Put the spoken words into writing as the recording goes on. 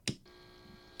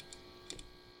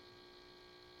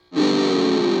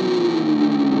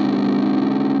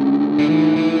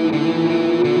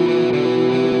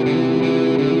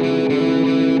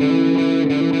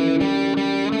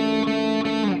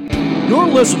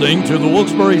listening to the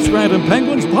Wilkes-Barre-Scranton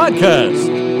Penguins podcast,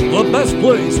 the best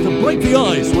place to break the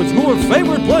ice with your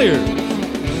favorite players.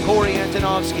 Corey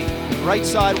Antonovsky, right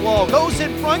side wall, goes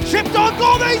in front, chipped on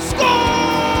goal, they score!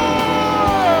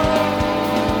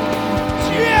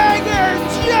 Jagger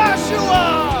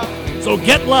Joshua! So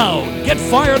get loud, get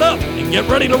fired up, and get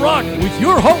ready to rock with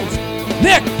your host,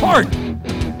 Nick Hart.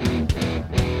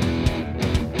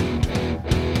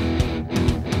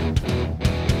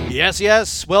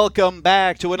 Yes, welcome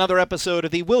back to another episode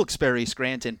of the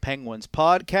Wilkes-Barre-Scranton Penguins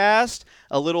podcast,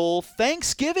 a little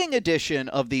Thanksgiving edition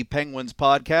of the Penguins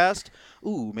podcast.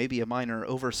 Ooh, maybe a minor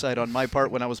oversight on my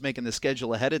part when I was making the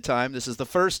schedule ahead of time. This is the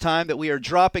first time that we are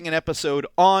dropping an episode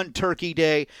on Turkey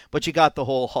Day, but you got the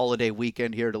whole holiday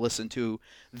weekend here to listen to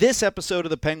this episode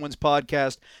of the Penguins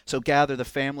podcast. So gather the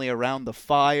family around the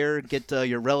fire, get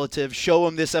your relatives, show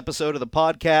them this episode of the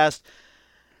podcast,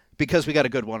 because we got a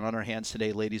good one on our hands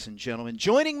today, ladies and gentlemen.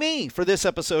 Joining me for this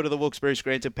episode of the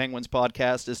Wilkes-Barre-Scranton Penguins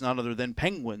podcast is none other than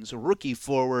Penguins rookie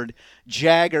forward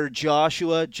Jagger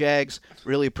Joshua. Jags,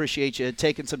 really appreciate you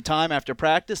taking some time after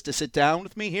practice to sit down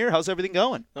with me here. How's everything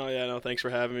going? Oh, yeah, no, thanks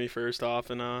for having me first off.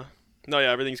 And,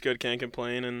 everything's good. Can't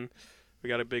complain. And we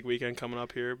got a big weekend coming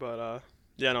up here. But,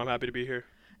 I'm happy to be here.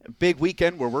 Big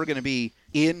weekend where we're going to be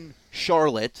in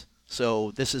Charlotte. So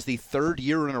this is the third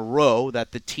year in a row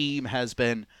that the team has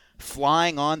been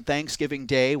flying on Thanksgiving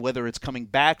Day, whether it's coming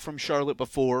back from Charlotte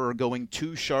before or going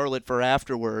to Charlotte for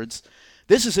afterwards.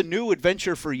 This is a new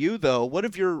adventure for you, though. What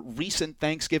have your recent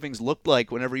Thanksgivings looked like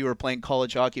whenever you were playing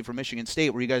college hockey for Michigan State?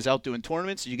 Were you guys out doing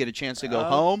tournaments? Did you get a chance to go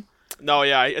home? No,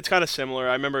 yeah, it's kind of similar.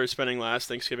 I remember spending last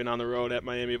Thanksgiving on the road at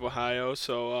Miami of Ohio,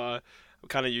 so I'm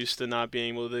kind of used to not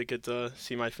being able to get to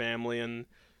see my family, and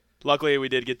luckily, we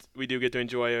do get to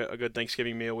enjoy a good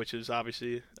Thanksgiving meal, which is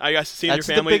obviously, I guess, seeing your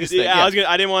family. The biggest thing, yeah.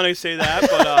 I didn't want to say that,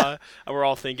 but we're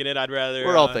all thinking it.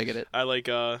 We're all thinking it. I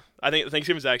think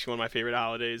Thanksgiving is actually one of my favorite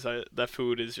holidays. That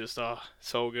food is just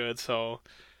so good. So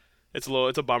it's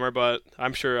a bummer, but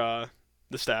I'm sure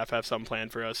the staff have something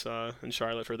planned for us in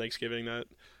Charlotte for Thanksgiving that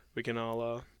we can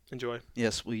all enjoy.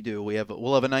 Yes, we do.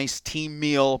 We'll have a nice team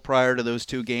meal prior to those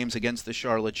two games against the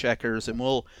Charlotte Checkers, and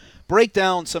we'll break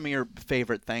down some of your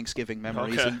favorite Thanksgiving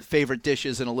memories and favorite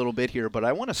dishes in a little bit here. But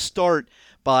I want to start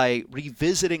by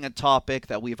revisiting a topic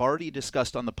that we've already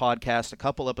discussed on the podcast a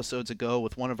couple episodes ago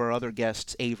with one of our other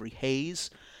guests, Avery Hayes,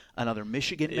 another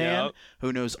Michigan man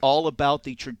who knows all about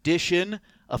the tradition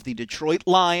of the Detroit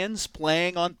Lions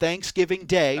playing on Thanksgiving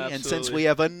Day. Absolutely. And since we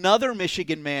have another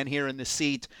Michigan man here in the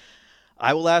seat,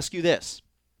 I will ask you this.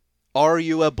 Are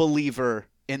you a believer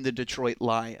in the Detroit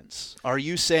Lions? Are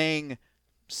you saying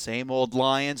same old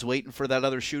Lions waiting for that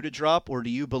other shoe to drop, or do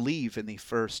you believe in the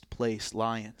first place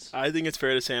Lions? I think it's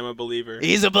fair to say I'm a believer.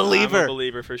 He's a believer. I'm a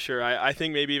believer for sure. I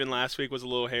think maybe even last week was a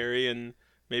little hairy, and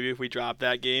maybe if we drop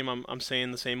that game, I'm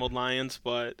saying the same old Lions,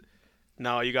 but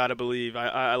no, you got to believe.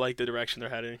 I like the direction they're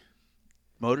heading.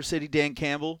 Motor City Dan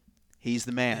Campbell, he's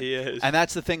the man. He is. And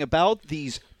that's the thing about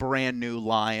these brand new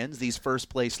Lions, these first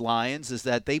place Lions, is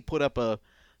that they put up a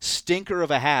stinker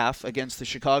of a half against the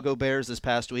Chicago Bears this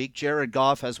past week. Jared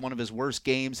Goff has one of his worst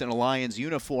games in a Lions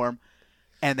uniform,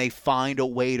 and they find a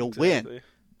way to win.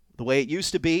 The way it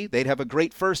used to be, they'd have a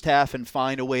great first half and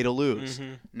find a way to lose.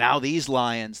 Mm-hmm. Now these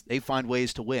Lions, they find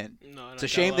ways to win. It's a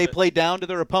shame they play down to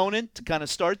their opponent to kind of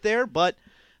start there, but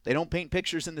they don't paint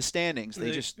pictures in the standings.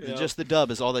 Just the dub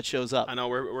is all that shows up. I know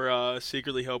we're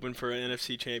secretly hoping for an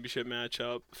NFC Championship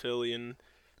matchup, Philly and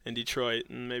Detroit,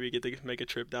 and maybe get to make a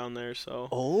trip down there. So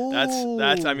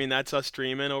that's us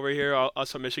dreaming over here,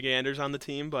 us Michiganders on the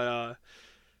team, but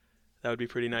that would be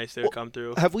pretty nice to come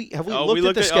through. Have we looked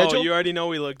at the schedule? Oh, you already know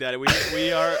we looked at it.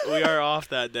 We are off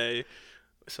that day,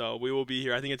 so we will be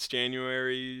here. I think it's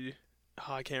January.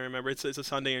 I can't remember. It's a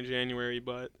Sunday in January,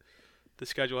 but the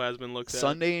schedule has been looked at.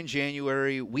 Sunday in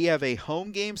January. We have a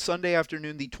home game Sunday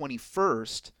afternoon, the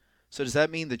 21st. So does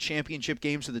that mean the championship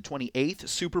games are the 28th,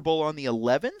 Super Bowl on the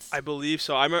 11th? I believe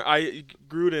so.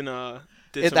 Gruden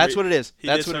did some That's what it is.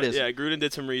 That's what it is. Yeah, Gruden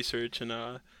did some research, and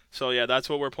that's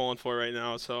what we're pulling for right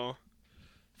now. So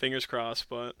fingers crossed.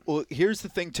 But well, here's the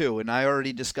thing too, and I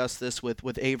already discussed this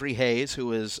with Avery Hayes,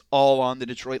 who is all on the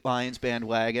Detroit Lions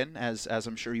bandwagon, as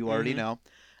I'm sure you already know.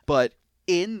 But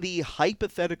in the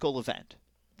hypothetical event,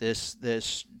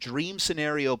 this dream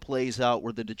scenario plays out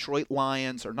where the Detroit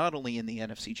Lions are not only in the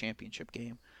NFC Championship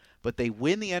game, but they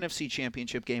win the NFC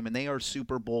Championship game and they are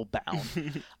Super Bowl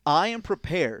bound. I am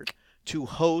prepared to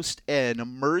host an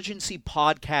emergency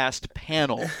podcast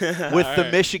panel with the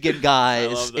Michigan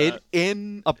guys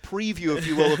in a preview, if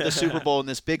you will, of the Super Bowl in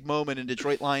this big moment in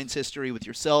Detroit Lions history with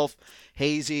yourself,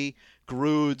 Hazy,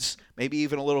 Grudes, maybe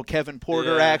even a little Kevin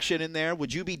Porter Yeah. action in there.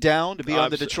 Would you be down to be on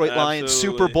the Detroit Lions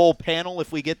Absolutely. Super Bowl panel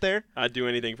if we get there? I'd do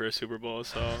anything for a Super Bowl,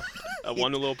 so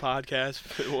one little podcast,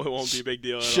 it won't be a big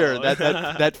deal at Sure, all.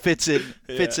 that fits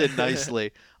in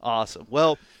nicely. Awesome.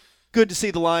 Well, good to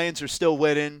see the Lions are still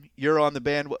winning. You're on the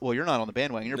band. Well, you're not on the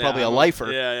bandwagon. You're probably a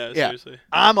lifer. Yeah, seriously.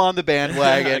 I'm on the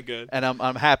bandwagon, Good. and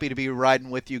I'm happy to be riding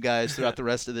with you guys throughout the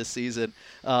rest of this season.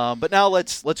 But now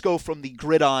let's go from the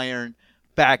gridiron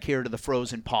back here to the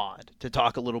frozen pond to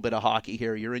talk a little bit of hockey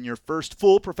here. You're in your first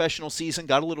full professional season,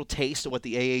 got a little taste of what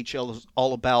the AHL is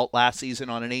all about last season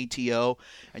on an ATO,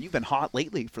 and you've been hot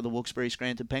lately for the Wilkes-Barre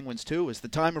Scranton Penguins too. It's the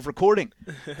time of recording.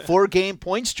 4-game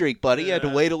point streak, buddy. You had to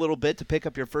wait a little bit to pick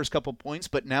up your first couple points,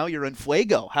 but now you're in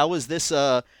fuego. How is this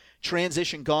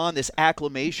transition gone, this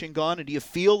acclimation gone, and do you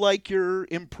feel like you're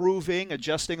improving,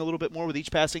 adjusting a little bit more with each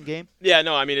passing game? Yeah,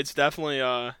 no, I mean, it's definitely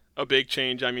a big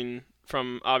change. I mean,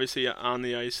 from obviously on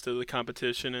the ice to the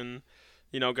competition, and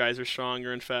guys are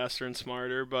stronger and faster and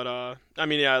smarter. But I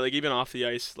mean, yeah, like even off the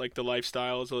ice, like the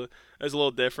lifestyle is a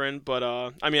little different. But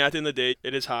I mean, at the end of the day,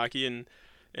 it is hockey,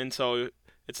 and so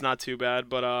it's not too bad.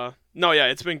 But no, yeah,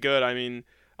 it's been good. I mean,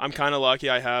 I'm kind of lucky.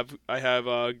 I have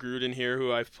Gruden here,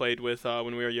 who I've played with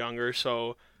when we were younger.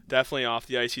 So definitely off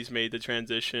the ice, he's made the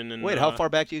transition. And wait, how far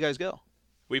back do you guys go?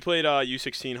 We played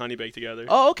U16 Honeybake together.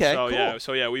 Oh, okay. So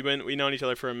cool. yeah, we've known each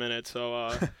other for a minute.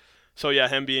 So so yeah,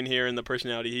 him being here and the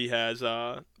personality he has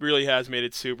really has made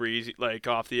it super easy. Like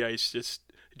off the ice, just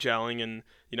gelling, and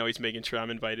he's making sure I'm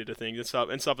invited to things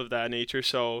and stuff of that nature.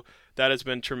 So that has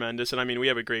been tremendous. And I mean, we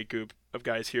have a great group of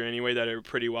guys here anyway that are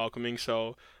pretty welcoming.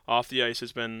 So off the ice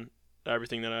has been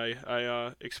everything that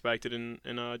I expected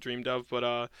and dreamed of.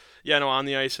 But yeah, no, on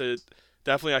the ice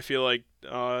definitely I feel like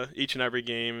each and every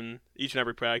game and each and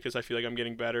every practice I feel like I'm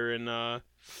getting better and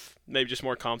maybe just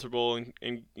more comfortable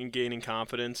and gaining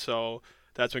confidence. So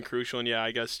that's been crucial. And yeah, I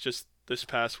guess just this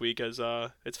past week as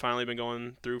it's finally been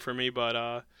going through for me. But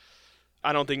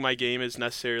I don't think my game is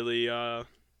necessarily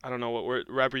I don't know what word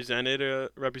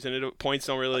representative points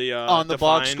don't really on the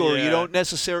define. box score. Yeah.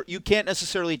 You can't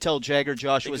necessarily tell Jagger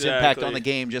Joshua's impact on the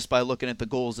game just by looking at the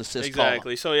goals, assists, Exactly.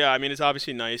 column. So yeah, I mean it's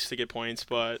obviously nice to get points,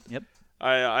 but Yep.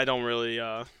 I don't really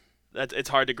it's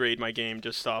hard to grade my game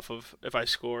just off of if I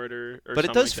scored or but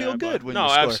it does like feel that. good But when no,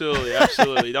 you score.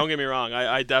 absolutely. Don't get me wrong.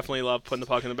 I definitely love putting the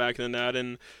puck in the back of the net,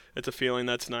 and it's a feeling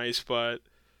that's nice. But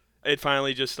it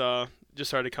finally just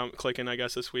started clicking, I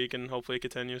guess, this week, and hopefully it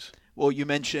continues. Well, you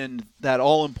mentioned that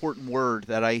all-important word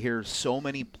that I hear so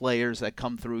many players that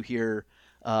come through here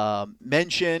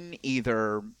mention.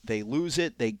 Either they lose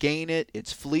it, they gain it,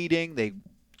 it's fleeting, they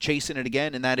chasing it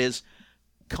again, and that is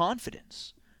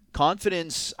confidence.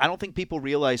 Confidence, I don't think people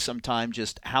realize sometimes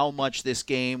just how much this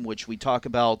game, which we talk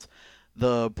about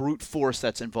the brute force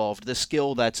that's involved, the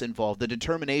skill that's involved, the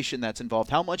determination that's involved,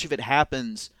 how much of it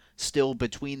happens still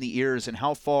between the ears and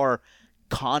how far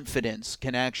confidence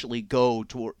can actually go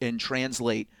to and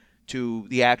translate to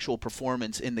the actual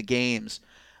performance in the games.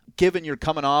 Given you're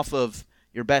coming off of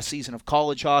your best season of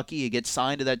college hockey, you get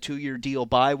signed to that 2-year deal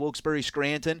by Wilkes-Barre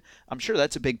Scranton, I'm sure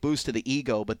that's a big boost to the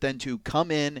ego, but then to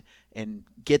come in and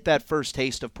get that first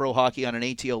taste of pro hockey on an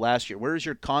ATO last year, where is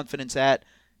your confidence at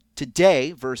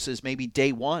today versus maybe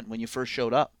day one when you first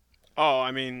showed up? Oh,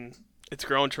 I mean, it's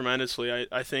grown tremendously.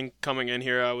 I think coming in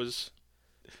here, I was,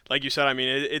 like you said, I mean,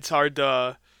 it's hard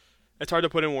to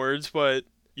put in words, but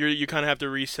you kind of have to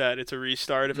reset. It's a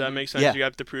restart, if that makes sense. Yeah. You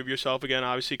have to prove yourself again.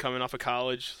 Obviously, coming off of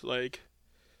college, like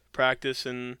practice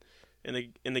and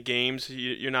in the games,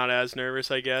 you're not as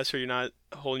nervous, I guess, or you're not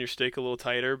holding your stick a little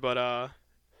tighter. But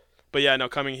yeah, no,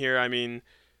 coming here, I mean,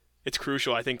 it's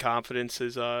crucial. I think confidence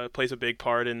plays a big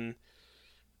part in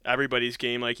everybody's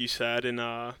game, like you said, and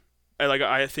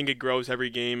I think it grows every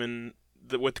game, and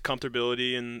with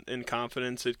comfortability and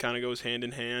confidence, it kind of goes hand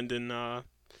in hand. And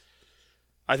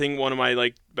I think one of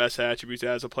my best attributes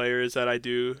as a player is that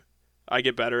I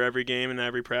get better every game and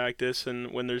every practice,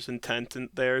 and when there's intent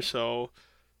there. So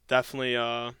definitely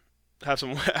have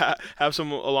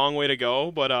some a long way to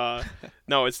go, but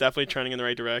no, it's definitely trending in the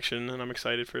right direction, and I'm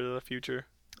excited for the future.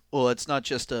 Well, it's not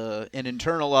just an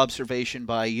internal observation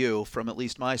by you. From at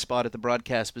least my spot at the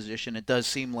broadcast position, it does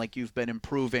seem like you've been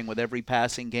improving with every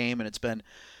passing game, and it's been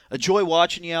a joy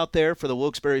watching you out there for the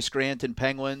Wilkes-Barre Scranton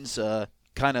Penguins.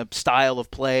 Kind of style of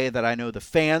play that I know the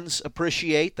fans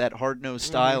appreciate, that hard-nosed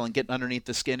style and getting underneath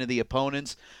the skin of the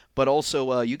opponents. But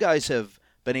also, you guys have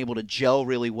been able to gel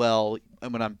really well.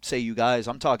 And when I say you guys,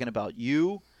 I'm talking about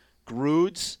you,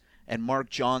 Grudes, and Mark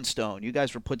Johnstone. You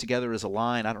guys were put together as a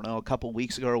line, I don't know, a couple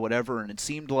weeks ago or whatever, and it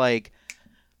seemed like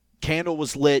candle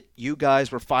was lit. You guys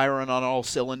were firing on all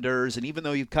cylinders, and even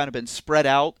though you've kind of been spread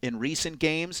out in recent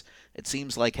games, it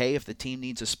seems like, hey, if the team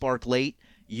needs a spark late,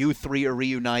 you three are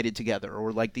reunited together.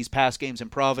 Or like these past games in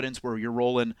Providence where you're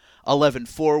rolling 11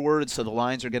 forward, so the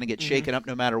lines are going to get shaken up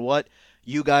no matter what.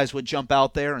 You guys would jump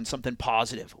out there and something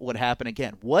positive would happen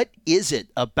again. What is it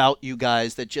about you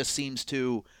guys that just seems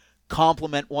to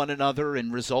complement one another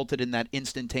and resulted in that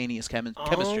instantaneous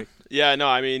chemistry? Yeah, no,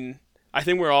 I mean, I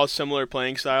think we're all similar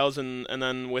playing styles, and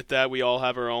then with that, we all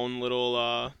have our own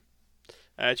little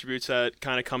attributes that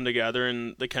kind of come together,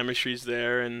 and the chemistry's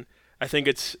there. And I think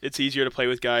it's easier to play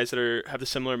with guys that have the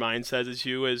similar mindset as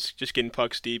you, as just getting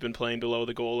pucks deep and playing below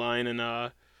the goal line.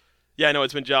 And yeah, no,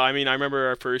 it's been. I mean, I remember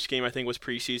our first game, I think, was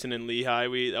preseason in Lehigh.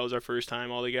 That was our first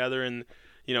time all together, and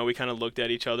we kind of looked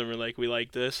at each other and we're like, we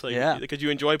like this, because you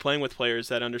enjoy playing with players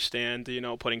that understand,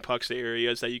 putting pucks to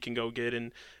areas that you can go get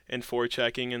and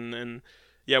forechecking, and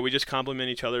yeah, we just complement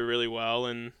each other really well,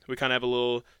 and we kind of have a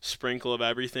little sprinkle of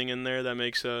everything in there that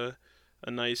makes a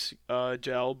nice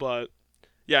gel. But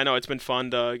yeah, no, it's been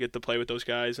fun to get to play with those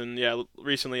guys, and yeah,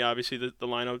 recently, obviously, the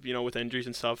lineup, with injuries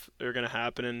and stuff, are going to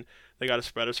happen, and they got to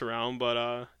spread us around.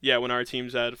 But yeah, when our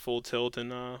team's at full tilt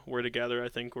and we're together, I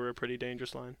think we're a pretty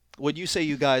dangerous line. When you say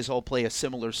you guys all play a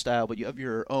similar style, but you have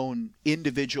your own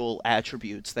individual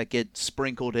attributes that get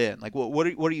sprinkled in, like what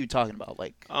are you talking about?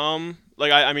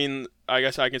 I mean, I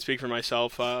guess I can speak for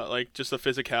myself. Like just the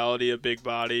physicality, a big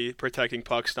body, protecting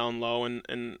pucks down low,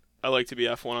 and I like to be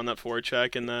F1 on that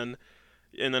forecheck, and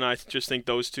then I just think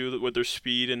those two with their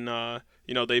speed and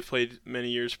they've played many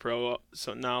years pro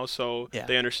so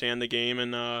they understand the game,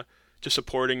 and just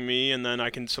supporting me, and then I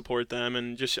can support them,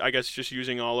 and just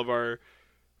using all of our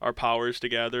powers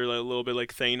together, like a little bit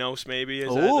like Thanos maybe.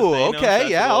 Oh, okay,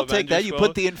 yeah, I'll take that. You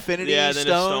put the Infinity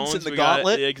Stones in the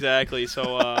gauntlet. Exactly.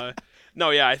 So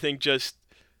no, yeah, I think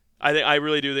I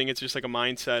really do think it's just like a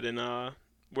mindset, and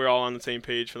we're all on the same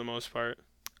page for the most part.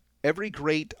 Every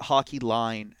great hockey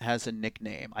line has a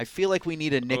nickname. I feel like we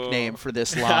need a nickname for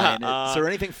this line. Is there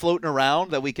anything floating around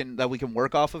that we can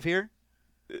work off of here?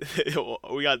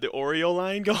 We got the Oreo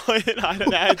line going.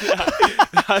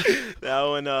 That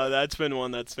one, that's been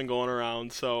one that's been going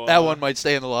around. So that one might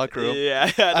stay in the locker room.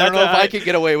 Yeah, I don't know if I could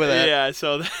get away with that. Yeah,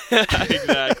 so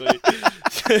exactly.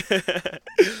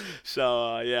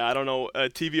 So yeah, I don't know, a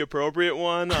TV appropriate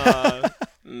one.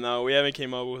 No, we haven't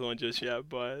came up with one just yet,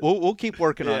 but we'll keep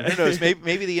working on it. Who knows?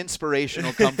 Maybe the inspiration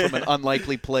will come from an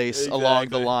unlikely place along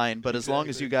the line. But as long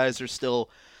as you guys are still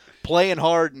playing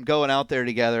hard and going out there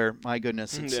together, my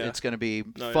goodness, it's going to be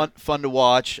fun to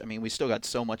watch. I mean, we still got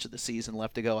so much of the season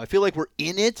left to go. I feel like we're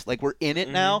in it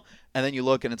now, and then you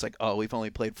look and it's like, oh, we've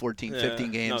only played 14,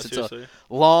 15 games. No, it's seriously.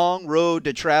 A long road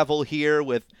to travel here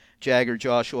with Jagger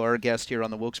Joshua, our guest here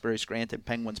on the Wilkes-Barre Scranton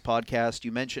Penguins podcast.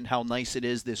 You mentioned how nice it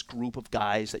is, this group of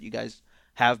guys that you guys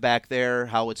have back there,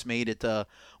 how it's made it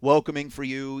welcoming for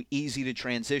you, easy to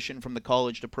transition from the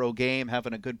college to pro game.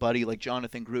 Having a good buddy like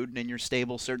Jonathan Gruden in your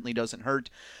stable certainly doesn't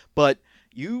hurt. But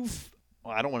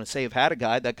I don't want to say have had a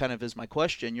guy, that kind of is my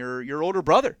question. Your older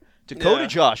brother, Dakota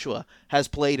Joshua, has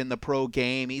played in the pro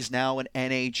game. He's now an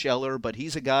NHLer, but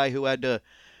he's a guy who had to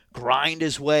grind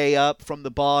his way up from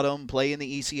the bottom, play in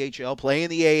the ECHL, play in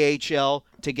the AHL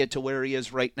to get to where he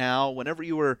is right now. Whenever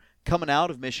you were coming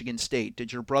out of Michigan State,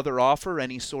 did your brother offer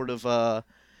any sort of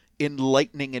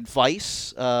enlightening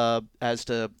advice as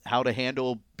to how to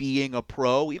handle being a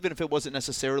pro, even if it wasn't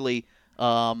necessarily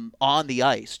on the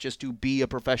ice, just to be a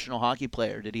professional hockey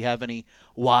player? Did he have any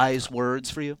wise words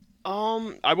for you?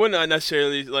 I wouldn't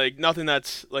necessarily, nothing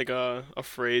that's like a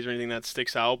phrase or anything that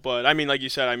sticks out, but I mean, like you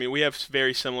said, we have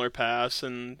very similar paths,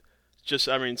 and just,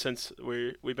 since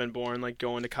we've been born,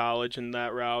 going to college and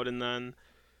that route, and then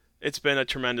it's been a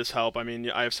tremendous help. I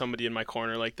have somebody in my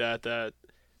corner like that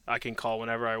I can call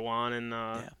whenever I want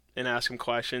and ask him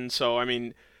questions. So,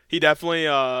 he definitely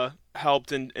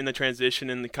helped in the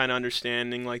transition and the kind of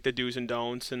understanding, the do's and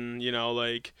don'ts, and,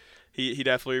 He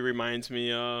definitely reminds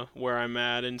me where I'm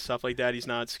at and stuff like that. He's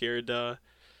not scared to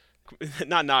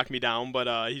not knock me down,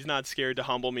 but he's not scared to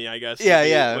humble me, I guess.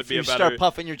 Yeah. If you start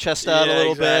puffing your chest out a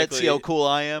little bit, see how cool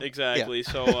I am. Exactly.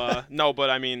 Yeah. So, no, but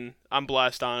I'm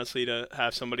blessed, honestly, to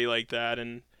have somebody like that,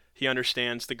 and he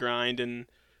understands the grind, and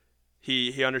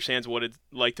he understands what it's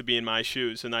like to be in my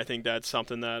shoes, and I think that's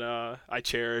something that I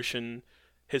cherish, and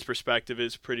his perspective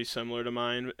is pretty similar to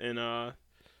mine, and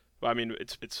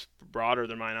it's broader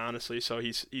than mine, honestly. So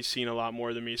he's seen a lot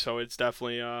more than me. So it's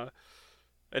definitely an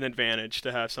advantage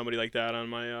to have somebody like that on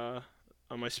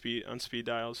my speed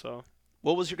dial. So.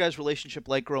 What was your guys' relationship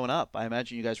like growing up? I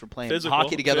imagine you guys were playing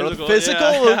hockey together.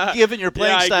 Physical, yeah. Given your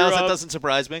playing styles, that doesn't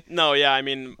surprise me. No, yeah,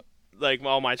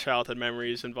 all my childhood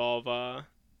memories involve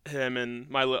him and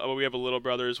we have a little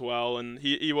brother as well, and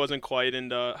he wasn't quite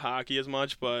into hockey as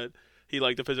much, but he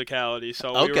liked the physicality.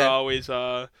 So we were always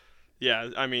I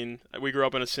mean, we grew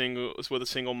up with a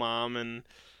single mom, and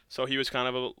so he was kind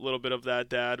of a little bit of that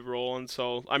dad role. And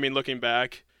so, I mean, looking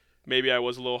back, maybe I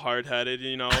was a little hard-headed,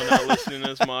 not listening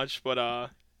as much. But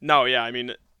no, yeah, I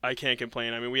mean, I can't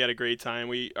complain. I mean, we had a great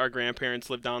time. Our grandparents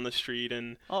lived down the street,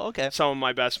 and some of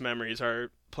my best memories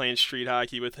are playing street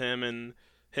hockey with him and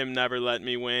him never let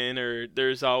me win, or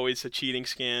there's always a cheating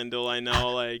scandal. I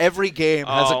know, like every game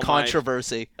has a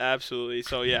controversy. Absolutely.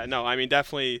 So yeah, no, I mean,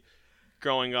 definitely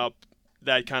growing up,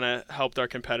 that kind of helped our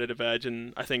competitive edge,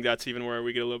 and I think that's even where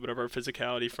we get a little bit of our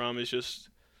physicality from. Is just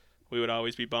we would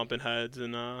always be bumping heads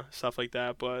and stuff like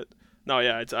that. But no,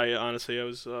 yeah,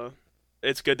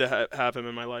 it's good to have him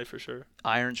in my life for sure.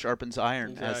 Iron sharpens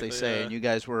iron, exactly, as they say. Yeah. And you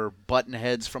guys were button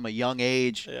heads from a young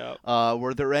age. Yeah.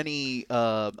 Were there any,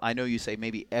 I know you say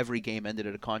maybe every game ended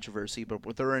in a controversy, but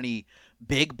were there any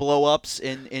big blow-ups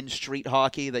in street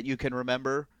hockey that you can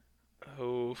remember?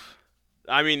 Oh,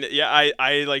 I mean, yeah,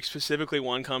 I like specifically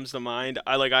one comes to mind.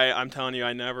 I'm telling you,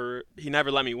 he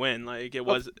never let me win. Like it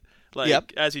was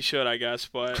as he should, I guess.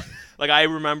 But like I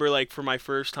remember like for my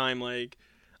first time, like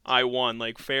I won,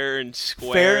 like fair and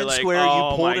square. Fair and like, square,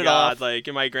 oh you pulled my it God, off. like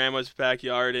in my grandma's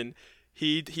backyard, and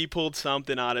he pulled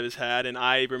something out of his hat, and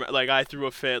I threw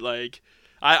a fit. Like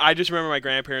I just remember my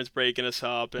grandparents breaking us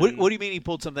up. And what do you mean he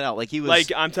pulled something out? Like he was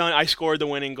like I'm telling you, I scored the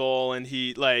winning goal, and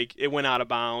he like it went out of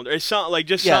bounds or something like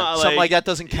something like that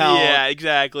doesn't count. Yeah,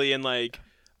 exactly, and like.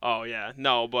 Oh yeah,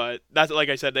 no, but that's like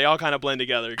I said, they all kind of blend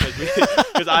together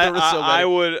because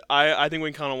I think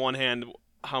we can count on one hand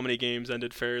how many games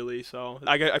ended fairly. So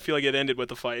I feel like it ended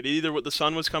with a fight. Either the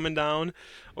sun was coming down,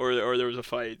 or there was a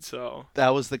fight. So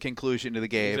that was the conclusion to the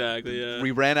game. Exactly. Yeah. We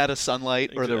ran out of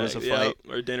sunlight, or there was a fight.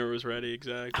 Yeah, or dinner was ready.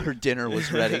 Exactly. Or dinner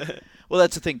was ready. Well,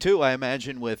 that's the thing too. I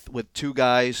imagine with two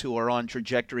guys who are on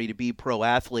trajectory to be pro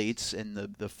athletes and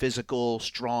the physical,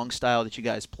 strong style that you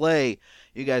guys play,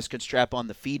 you guys could strap on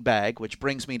the feed bag, which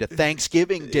brings me to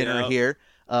Thanksgiving dinner here.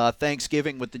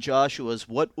 Thanksgiving with the Joshuas,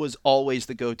 what was always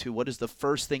the go-to? What is the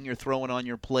first thing you're throwing on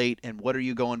your plate, and what are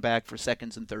you going back for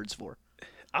seconds and thirds for?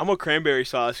 I'm a cranberry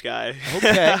sauce guy.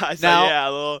 Okay. So,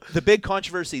 now, the big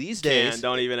controversy these days.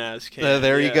 Don't even ask.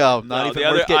 There you go. Not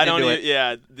even worth getting into it.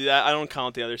 Yeah, I don't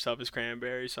count the other stuff as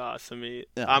cranberry sauce to me.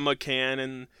 Yeah. I'm a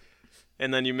can,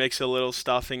 and then you mix a little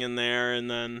stuffing in there,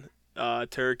 and then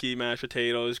turkey, mashed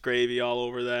potatoes, gravy all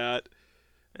over that,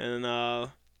 and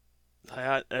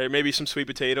maybe some sweet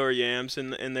potato or yams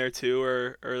in there too,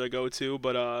 or the go-to.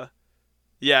 But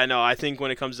yeah, no, I think when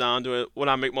it comes down to it, what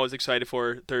I'm most excited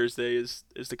for Thursday is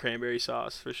the cranberry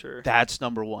sauce for sure. That's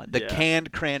number one. The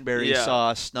canned cranberry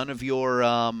sauce. None of your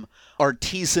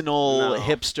artisanal,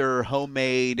 hipster,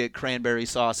 homemade cranberry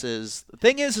sauces. The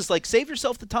thing is like save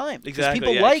yourself the time. Exactly.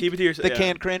 People like keep it to the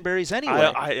canned cranberries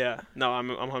anyway. No, I'm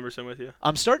 100% with you.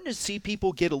 I'm starting to see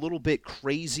people get a little bit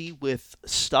crazy with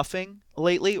stuffing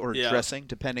lately, or dressing,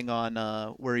 depending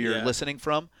on where you're listening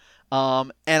from.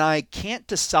 And I can't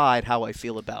decide how I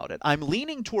feel about it. I'm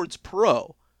leaning towards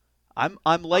pro.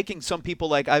 I'm liking some people.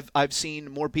 Like I've seen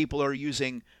more people are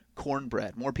using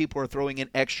cornbread. More people are throwing in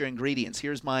extra ingredients.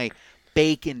 Here's my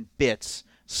bacon bits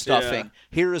stuffing. Yeah.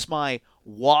 Here is my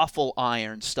waffle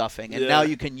iron stuffing. And now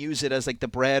you can use it as like the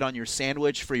bread on your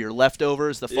sandwich for your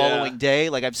leftovers the following day.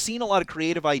 Like I've seen a lot of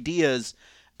creative ideas,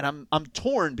 and I'm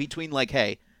torn between like,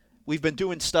 hey, we've been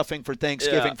doing stuffing for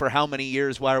Thanksgiving for how many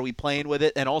years? Why are we playing with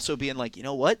it? And also being like, you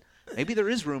know what? Maybe there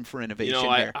is room for innovation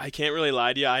here. I can't really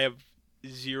lie to you. I have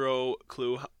zero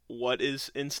clue what is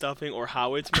in stuffing or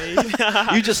how it's made.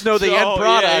 You just know the end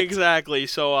product. Yeah, exactly.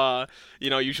 So,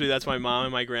 usually that's my mom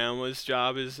and my grandma's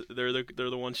job is they're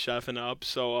the ones chefing up.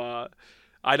 So,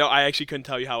 I actually couldn't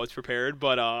tell you how it's prepared,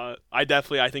 but I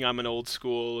think I'm an old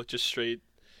school, just straight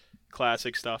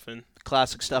classic stuffing.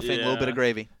 Classic stuffing, a little bit of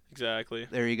gravy. Exactly.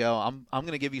 There you go. I'm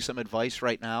going to give you some advice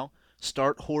right now.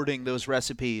 Start hoarding those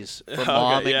recipes for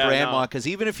mom and grandma, because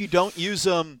even if you don't use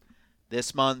them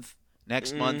this month,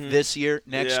 next month, this year,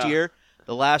 next year,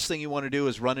 the last thing you want to do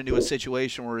is run into a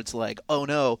situation where it's like, oh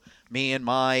no, me and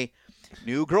my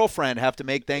new girlfriend have to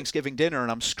make Thanksgiving dinner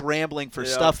and I'm scrambling for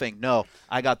stuffing. No,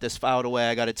 I got this filed away.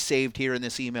 I got it saved here in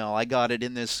this email. I got it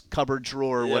in this cupboard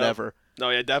drawer or whatever. No,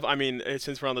 I mean,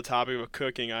 since we're on the topic of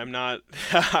cooking, I'm not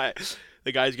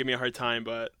the guys give me a hard time,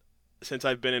 but since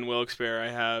I've been in Wilkes-Barre,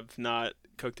 I have not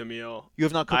cooked a meal. You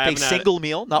have not cooked a single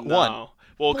meal? Not one? No.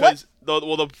 Well, because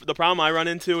the problem I run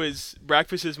into is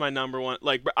breakfast is my number one.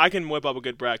 Like, I can whip up a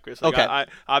good breakfast. Like, okay.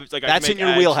 That's I in your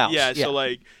eggs. wheelhouse. Yeah, so,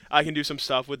 like, I can do some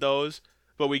stuff with those.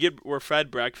 But we're fed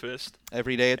breakfast.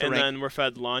 Every day at the rink. And then we're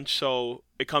fed lunch. So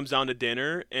it comes down to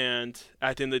dinner, and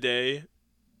at the end of the day,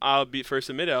 I'll be first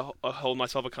admit I'll hold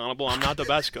myself accountable. I'm not the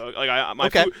best cook.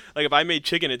 Like food, like if I made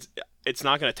chicken, it's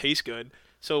not gonna taste good.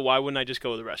 So why wouldn't I just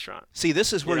go to the restaurant? See,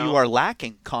 this is where you are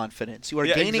lacking confidence. You are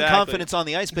gaining confidence on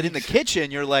the ice, but in the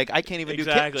kitchen, you're like, I can't even do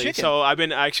chicken. So I've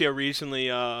been actually recently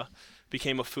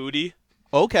became a foodie.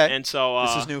 Okay. And so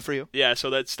this is new for you. Yeah, so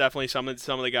that's definitely some of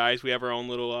the guys. We have our own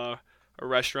little a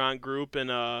restaurant group, and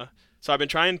so I've been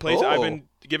trying places. I've been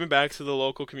giving back to the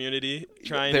local community,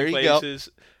 trying places,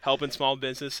 helping small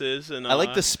businesses, and I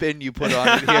like the spin you put on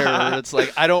it here. Where it's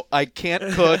like I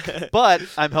can't cook, but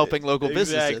I'm helping local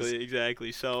businesses.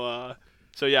 Exactly. So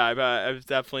yeah, I've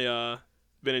definitely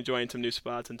been enjoying some new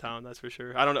spots in town. That's for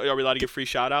sure. I don't know. Are we allowed to give free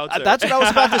shout outs? That's what I was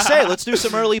about to say. Let's do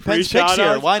some early Pens picks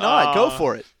here. Why not? Go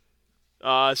for it.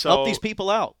 So help these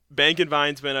people out. Bank and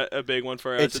Vine's been a big one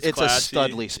for us. It's a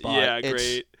studly spot. Yeah,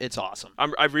 great. It's awesome.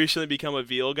 I've recently become a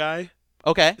veal guy.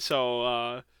 Okay.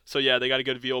 So yeah, they got a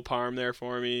good veal parm there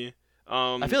for me.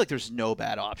 I feel like there's no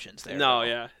bad options there.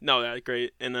 No,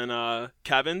 great. And then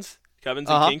Kevin's in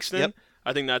Kingston. Yep.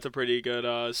 I think that's a pretty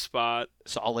good spot.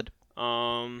 Solid.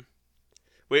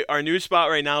 Wait, our new spot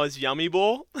right now is Yummy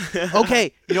Bowl.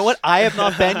 Okay, you know what? I have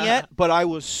not been yet, but I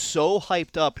was so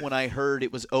hyped up when I heard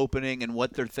it was opening and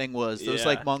what their thing was. Those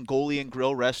like Mongolian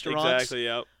grill restaurants. Exactly,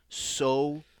 yep.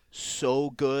 So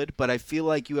good, but I feel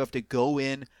like you have to go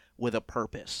in with a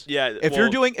purpose. Yeah. If you're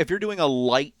doing a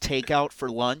light takeout for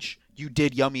lunch, you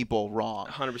did Yummy Bowl wrong.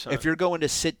 100%. If you're going to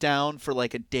sit down for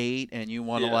like a date and you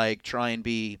want to like try and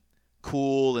be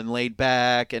cool and laid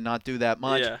back and not do that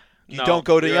much. Yeah. You don't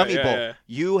go to Yummy Bowl. Yeah.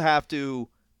 You have to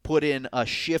put in a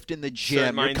shift in the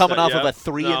gym. You're mindset, coming off of a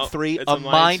 3-3, a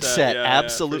mindset, yeah,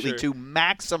 absolutely, for sure. to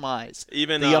maximize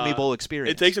even the Yummy Bowl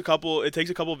experience. It takes a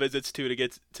couple visits too to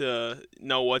get to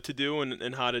know what to do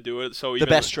and how to do it. So the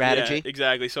best strategy. Yeah,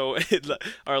 exactly. So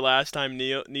our last time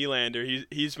Nylander,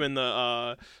 he's been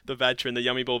the veteran, the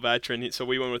Yummy Bowl veteran. So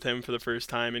we went with him for the first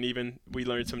time, and even we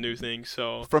learned some new things.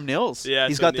 So from Nils,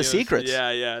 he's got the secrets.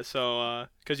 Yeah. So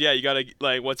because you gotta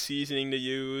like what seasoning to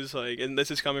use, like, and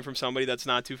this is coming from somebody that's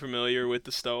not too familiar with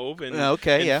the stove and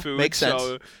food, makes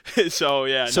sense. So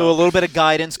a little bit of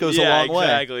guidance goes a long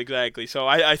way. Exactly. So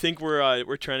I think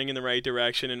we're trending in the right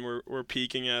direction, and we're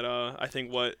peaking at I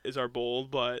think what is our bowl,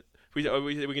 but we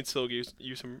can still use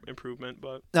some improvement.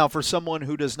 But now for someone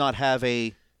who does not have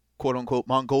a quote unquote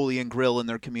Mongolian grill in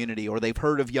their community, or they've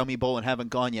heard of Yummy Bowl and haven't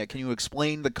gone yet, can you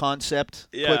explain the concept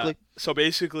quickly? So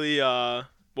basically,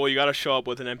 well, you got to show up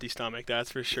with an empty stomach, that's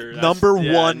for sure. Number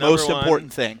one most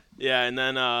important thing. Yeah, and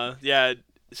then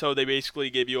so they basically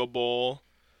give you a bowl,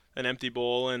 an empty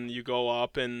bowl, and you go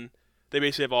up, and they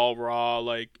basically have all raw,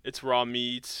 like it's raw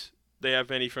meats. They have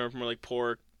anything from like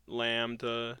pork, lamb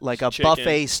to like a chicken.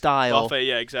 buffet style. Buffet,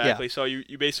 yeah, exactly. Yeah. So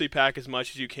you basically pack as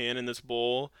much as you can in this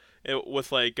bowl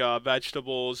with like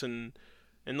vegetables and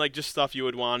like just stuff you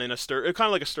would want in a kind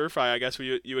of like a stir fry, I guess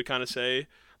you would kind of say.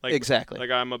 Like, exactly.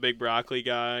 Like I'm a big broccoli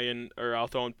guy, or I'll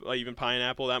throw in even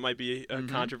pineapple. That might be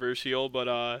controversial,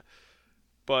 but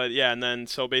yeah. And then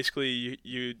so basically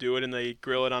you do it, and they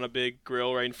grill it on a big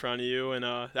grill right in front of you. And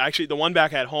actually, the one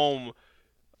back at home,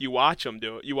 you watch them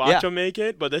do it. You watch them make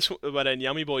it, but in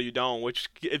Yummy Bowl you don't, which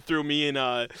it threw me and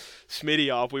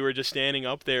Smitty off. We were just standing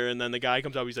up there, and then the guy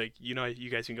comes up. He's like, you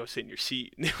guys can go sit in your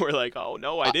seat. And we're like, oh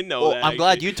no, I didn't know that. I'm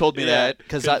glad you told me that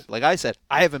because, like I said,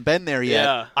 I haven't been there yet.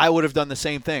 Yeah. I would have done the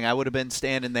same thing. I would have been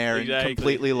standing there and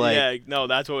completely like. Yeah, no,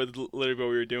 that's literally what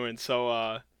we were doing.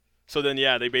 So then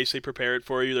they basically prepare it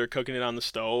for you. They're cooking it on the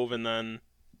stove, and then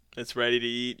it's ready to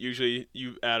eat. Usually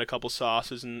you add a couple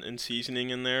sauces and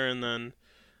seasoning in there, and then.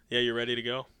 Yeah, you're ready to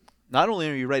go. Not only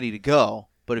are you ready to go,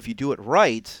 but if you do it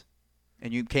right,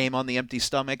 and you came on the empty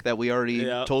stomach that we already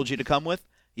told you to come with,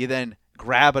 you then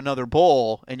grab another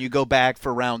bowl and you go back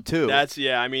for round 2.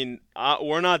 I mean,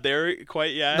 we're not there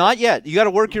quite yet. Not yet. You got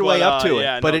to work your way up to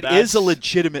it. But it is a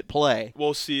legitimate play.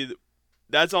 We'll see.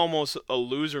 That's almost a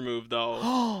loser move,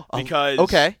 though, because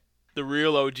the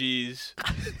real OGs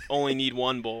only need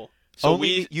one bowl. So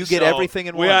you get everything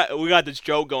in one. We got this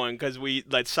joke going because we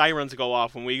let sirens go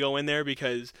off when we go in there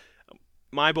because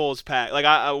my bowl is packed. Like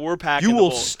we're packing. You will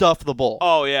the bowl. Stuff the bowl.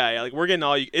 Oh yeah. Like we're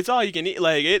getting it's all you can eat.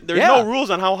 Like there's no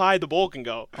rules on how high the bowl can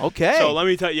go. Okay. So let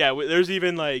me tell you, there's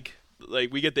even like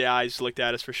like we get the eyes looked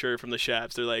at us for sure from the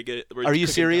chefs. They're like, "Are you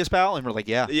serious, pal?" And we're like,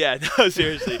 "Yeah." Yeah, no,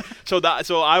 seriously. So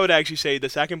I would actually say the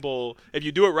second bowl. If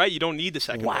you do it right, you don't need the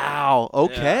second bowl. Wow.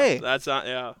 Okay. Yeah, that's not.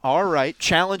 Yeah. All right.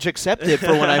 Challenge accepted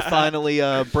for when I finally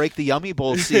break the Yummy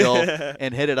Bowl seal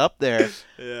and hit it up there.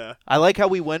 Yeah. I like how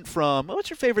we went from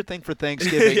what's your favorite thing for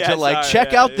Thanksgiving Yeah, to like sorry,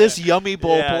 check out this Yummy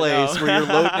Bowl Yeah, place no. where you're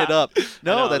loading it up.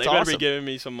 No, that's they better awesome. be giving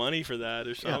me some money for that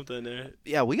or something.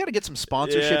 Yeah, we got to get some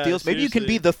sponsorship Yeah, deals. Maybe you can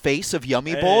seriously. be the face of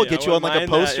Yummy Bowl. Hey, Get I you on wouldn't like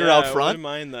a mind poster that. out Yeah, front. I wouldn't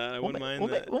mind that. I wouldn't mind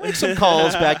that. We'll make some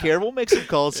calls back here. We'll make some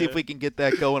calls, see if Yeah. we can get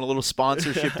that going. A little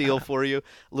sponsorship deal for you.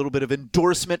 A little bit of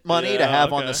endorsement money to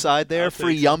have on the side there.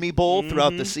 Free Yummy Bowl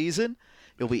throughout the season.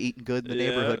 You'll be eating good in the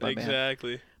neighborhood, my man.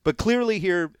 Exactly. But clearly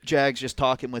here, Jags, just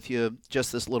talking with you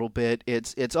just this little bit,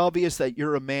 it's obvious that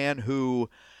you're a man who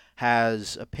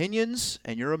has opinions,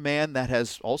 and you're a man that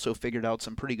has also figured out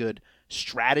some pretty good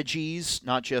strategies,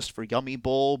 not just for Yummy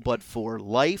Bowl, but for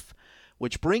life,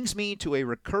 which brings me to a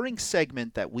recurring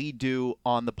segment that we do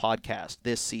on the podcast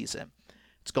this season.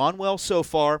 It's gone well so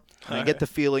far, and I get the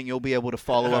feeling you'll be able to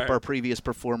follow up our previous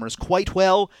performers quite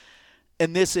well.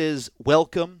 And this is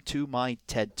Welcome to My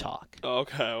TED Talk.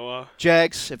 Okay, well.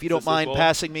 Jags, if you don't mind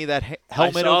passing me that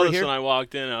helmet I saw over this here. when I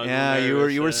walked in. I was Yeah,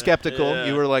 you were skeptical. Yeah.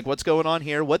 You were like, what's going on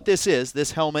here? What this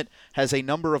helmet has a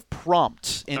number of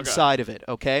prompts inside of it,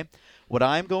 okay? What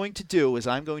I'm going to do is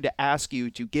I'm going to ask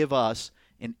you to give us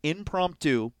an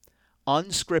impromptu,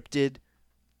 unscripted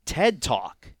TED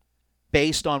Talk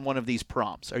based on one of these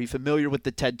prompts. Are you familiar with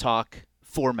the TED Talk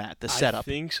format, the setup? I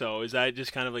think so. Is that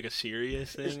just kind of like a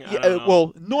serious thing?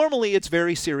 Well, normally it's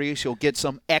very serious. You'll get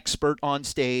some expert on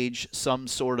stage, some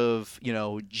sort of,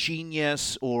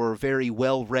 genius or very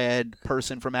well-read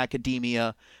person from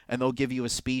academia, and they'll give you a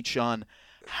speech on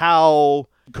how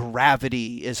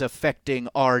gravity is affecting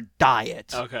our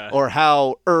diet, or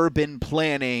how urban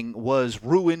planning was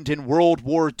ruined in World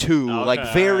War II,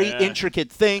 like very intricate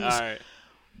things. All right.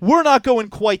 We're not going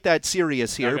quite that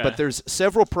serious here, but there's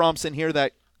several prompts in here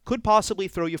that could possibly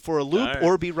throw you for a loop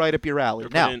or be right up your alley.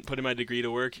 Now, putting my degree to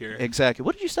work here. Exactly.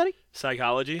 What did you study?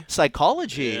 Psychology.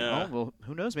 Psychology. Yeah. Oh, well,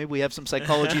 who knows? Maybe we have some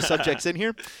psychology subjects in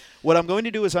here. What I'm going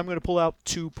to do is I'm going to pull out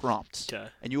 2 prompts,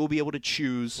 and you will be able to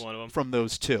choose one of them from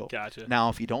those 2. Gotcha. Now,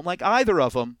 if you don't like either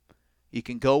of them, you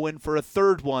can go in for a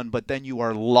third one, but then you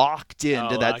are locked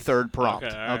into that third prompt.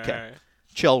 Okay. All right.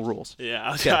 Chell rules.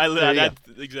 Yeah, that's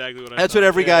exactly what I That's thought. what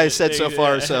every guy has said so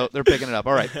far, so they're picking it up.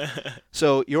 All right.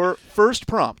 So your first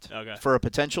prompt for a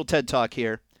potential TED Talk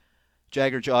here,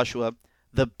 Jagger Joshua,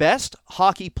 the best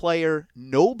hockey player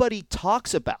nobody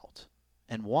talks about,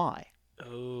 and why?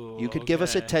 Oh, you could give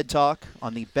us a TED Talk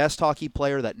on the best hockey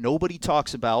player that nobody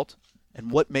talks about and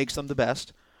what makes them the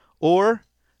best. Or,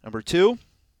 number 2,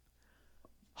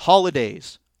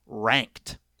 holidays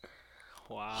ranked.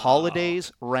 Wow.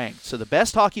 Holidays ranked. So the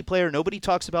best hockey player nobody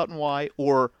talks about and why,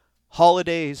 or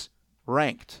holidays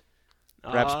ranked.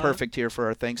 Perhaps perfect here for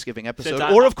our Thanksgiving episode.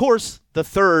 Or, of course, the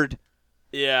third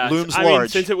looms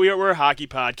large. Mean, since we're a hockey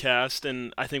podcast,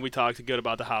 and I think we talked good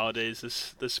about the holidays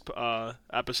this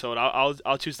episode,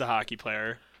 I'll choose the hockey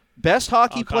player. Best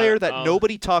hockey player that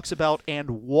nobody talks about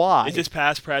and why. Is this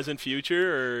past, present,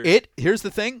 future? Or? Here's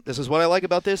the thing. This is what I like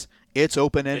about this. It's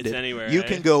open-ended. It's anywhere, you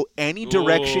can go any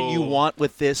direction you want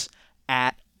with this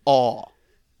at all.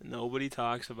 Nobody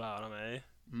talks about him, eh?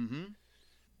 Mm-hmm.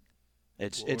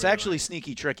 It's actually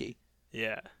sneaky tricky.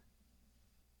 Yeah.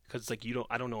 Because it's like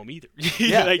I don't know him either.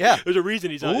 Yeah. There's a reason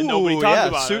he's on. Nobody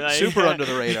talks about him. Super under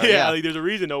the radar. Like there's a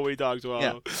reason nobody talks about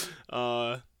him.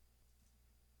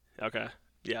 Okay.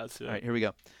 Yeah, let's do it. All right, here we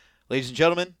go. Ladies and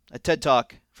gentlemen, a TED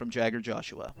Talk from Jagger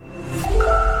Joshua.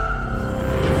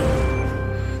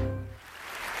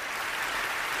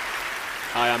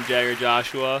 Hi, I'm Jagger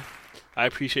Joshua. I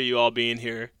appreciate you all being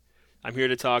here. I'm here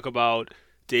to talk about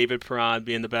David Perron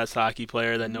being the best hockey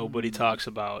player that nobody talks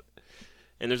about.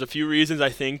 And there's a few reasons I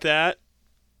think that.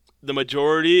 The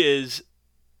majority is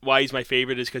why he's my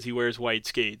favorite is because he wears white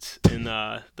skates. And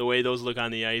the way those look on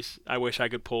the ice, I wish I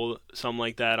could pull something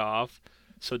like that off.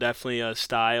 So definitely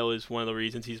style is one of the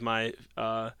reasons he's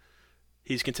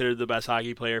considered the best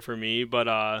hockey player for me. But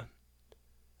I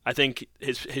think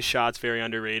his shot's very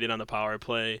underrated on the power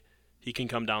play. He can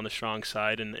come down the strong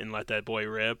side and let that boy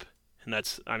rip. And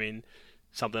that's,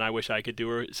 something I wish I could do,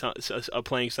 or a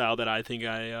playing style that I think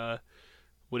I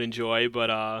would enjoy.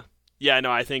 But,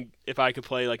 I think if I could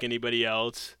play like anybody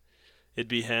else, it'd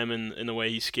be him and the way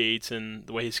he skates and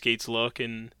the way his skates look.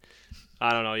 And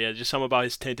I don't know, just something about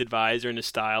his tinted visor and his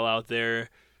style out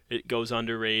there. It goes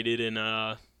underrated,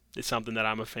 and it's something that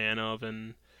I'm a fan of.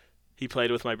 And he played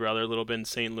with my brother a little bit in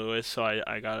St. Louis, so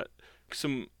I got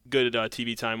some good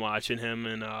TV time watching him,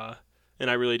 and and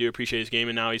I really do appreciate his game.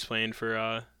 And now he's playing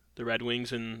for the Red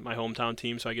Wings and my hometown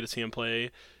team, so I get to see him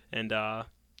play. And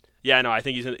yeah, no, I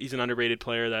think he's an underrated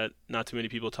player that not too many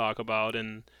people talk about.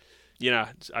 And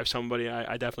I'm somebody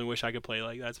I definitely wish I could play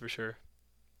like. That's for sure.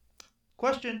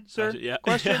 Question, sir. Yeah.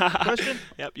 Question.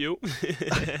 Yep, you.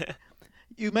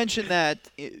 You mentioned that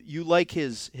you like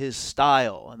his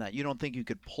style and that you don't think you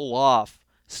could pull off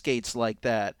skates like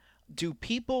that. Do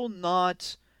people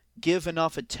not give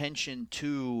enough attention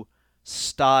to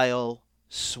style,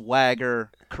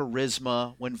 swagger,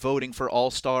 charisma when voting for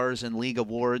All-Stars and League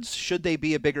awards? Should they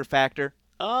be a bigger factor?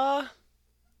 I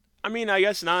mean, I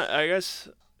guess not. I guess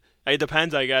it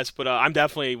depends, I guess. But I'm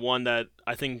definitely one that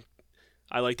I think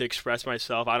I like to express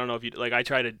myself. I don't know if you like. I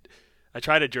try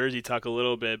to jersey tuck a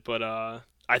little bit, but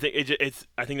I think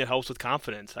I think that helps with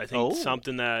confidence. I think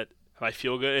something that if I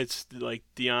feel good, it's like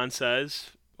Dion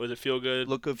says. Was it feel good?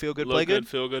 Look good, feel good, look play good?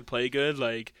 Feel good, play good.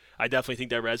 Like I definitely think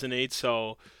that resonates.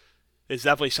 So it's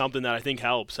definitely something that I think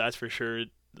helps. That's for sure.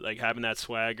 Like having that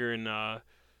swagger and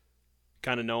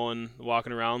kind of knowing,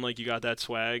 walking around like you got that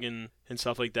swag and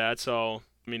stuff like that. So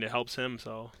I mean, it helps him.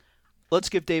 So let's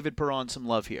give David Perron some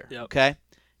love here. Yep. Okay,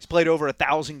 he's played over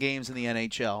 1,000 games in the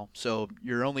NHL. So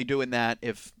you're only doing that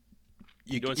if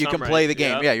you can play the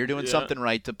game. Yep. Yeah, you're doing something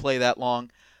right to play that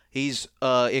long. He's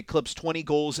eclipsed 20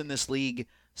 goals in this league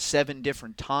 7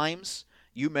 different times.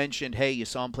 You mentioned, hey, you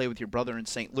saw him play with your brother in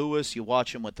St. Louis. You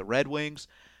watch him with the Red Wings.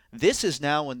 This is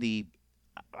now in the,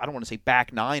 I don't want to say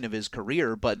back 9 of his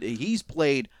career, but he's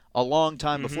played a long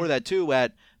time before that too.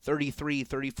 At 33,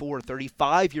 34,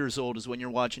 35 years old is when you're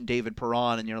watching David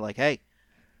Perron and you're like, hey,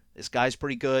 this guy's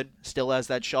pretty good. Still has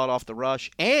that shot off the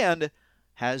rush and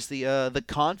has the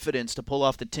confidence to pull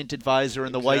off the tinted visor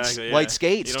and the white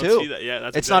skates you don't too. See that. Yeah,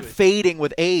 that's it's exactly. not fading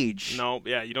with age. No,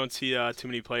 yeah, you don't see too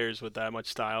many players with that much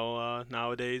style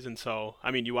nowadays. And so, I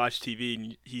mean, you watch TV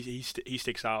and he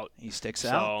sticks out. He sticks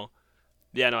out. So,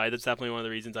 yeah, no, that's definitely one of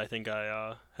the reasons I think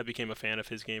I have became a fan of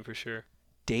his game for sure.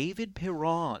 David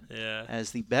Perron yeah.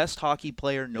 as the best hockey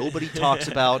player nobody talks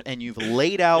about, and you've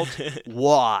laid out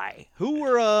why. Who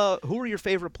were your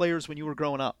favorite players when you were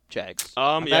growing up, Jags?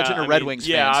 Imagine a Red Wings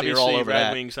fan, yeah, so you're all over Red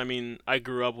that. Wings. I mean, I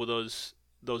grew up with those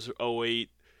 08,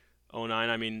 09.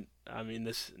 I mean,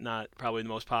 this is not probably the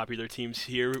most popular teams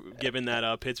here, given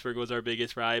that Pittsburgh was our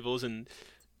biggest rivals, and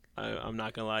I'm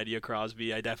not gonna lie to you,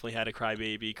 Crosby. I definitely had a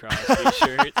Crybaby Crosby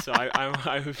shirt, so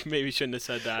I maybe shouldn't have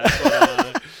said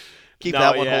that. But, Keep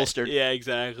that one holstered. Yeah,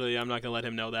 exactly. I'm not going to let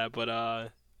him know that. But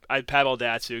Pavel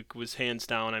Datsyuk was hands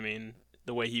down, I mean,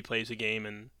 the way he plays the game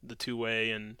and the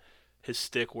two-way and his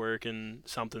stick work and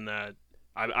something that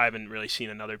I haven't really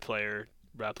seen another player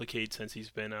replicate since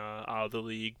he's been out of the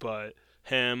league. But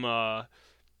him, I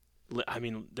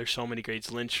mean, there's so many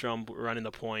greats. Lindstrom running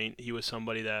the point. He was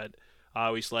somebody that I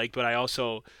always liked. But I was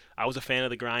a fan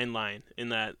of the grind line in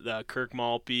that the Kirk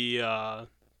Maltby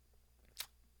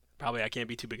probably I can't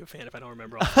be too big a fan if I don't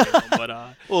remember all three of them, but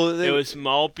it was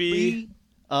Maltby.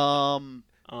 I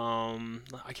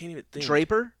can't even think.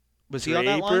 Draper? Was he on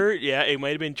that line? Yeah, it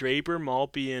might have been Draper,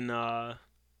 Maltby, and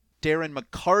Darren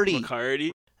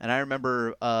McCarty. And I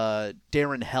remember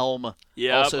Darren Helm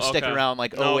also sticking around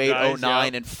like 08,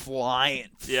 09 and flying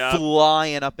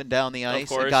up and down the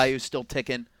ice. A guy who's still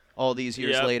ticking all these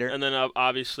years later. And then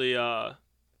obviously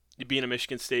being a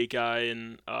Michigan State guy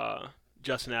and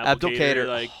Justin Abdelkader,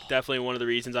 like definitely one of the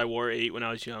reasons I wore 8 when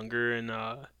I was younger, and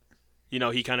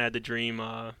he kind of had the dream.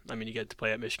 I mean, you get to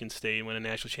play at Michigan State and win a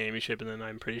national championship, and then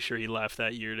I'm pretty sure he left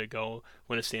that year to go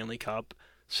win a Stanley Cup.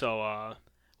 So,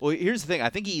 well, here's the thing. I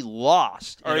think he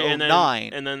lost in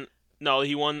 09. And then no,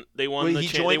 he won. They won. He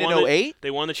joined in 08.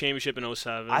 They won the championship in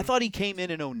 07. I thought he came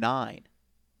in 09.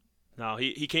 No,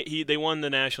 they won the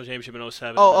national championship in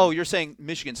 07. Oh, you're saying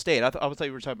Michigan State. I thought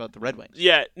you were talking about the Red Wings.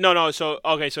 Yeah, no. So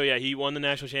yeah, he won the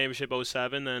national championship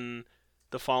 07, then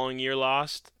the following year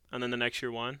lost, and then the next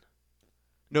year won.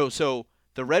 No, so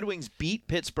the Red Wings beat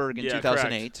Pittsburgh in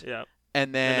 2008. Correct. Yeah.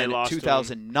 And then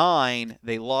 2009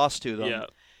 they lost to them. Yeah.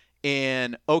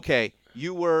 And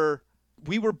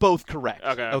we were both correct.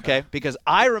 Okay. Because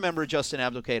I remember Justin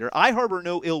Abdelkader. I harbor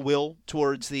no ill will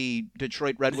towards the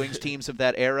Detroit Red Wings teams of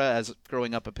that era as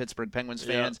growing up a Pittsburgh Penguins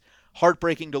fans. Yeah.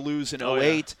 Heartbreaking to lose in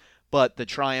 08, but the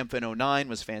triumph in 09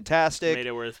 was fantastic. Made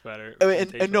it worth better.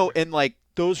 And like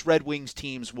those Red Wings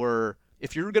teams were,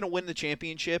 if you're going to win the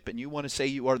championship and you want to say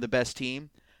you are the best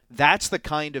team, that's the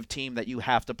kind of team that you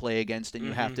have to play against and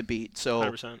you have to beat. So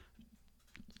 100%.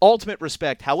 Ultimate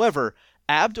respect. However,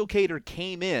 Abdelkader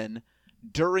came in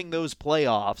during those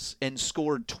playoffs and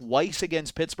scored twice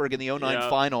against Pittsburgh in the 09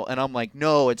 final. And I'm like,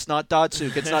 no, it's not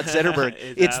Datsuk. It's not Zetterberg.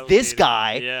 it's this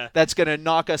guy that's going to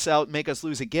knock us out and make us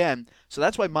lose again. So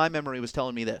that's why my memory was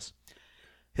telling me this.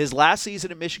 His last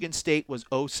season at Michigan State was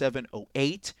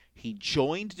 07-08. He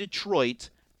joined Detroit,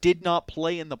 did not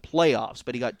play in the playoffs,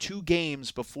 but he got 2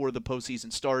 games before the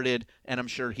postseason started, and I'm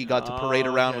sure he got to parade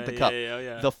around with the cup.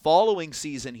 The following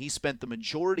season, he spent the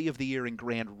majority of the year in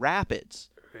Grand Rapids.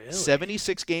 Really?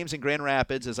 76 games in Grand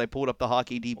Rapids, as I pulled up the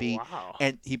Hockey DB. Wow.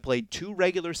 And he played 2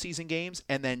 regular season games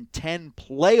and then 10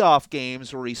 playoff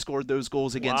games where he scored those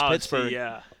goals against Pittsburgh.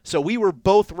 So we were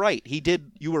both right.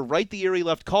 You were right the year he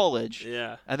left college.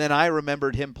 Yeah. And then I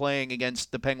remembered him playing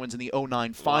against the Penguins in the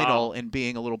 09 final and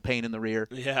being a little pain in the rear.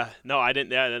 Yeah. No, I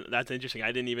didn't. Yeah, that's interesting.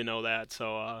 I didn't even know that.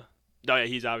 So,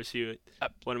 he's obviously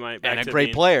one of my and a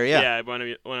great player, yeah, one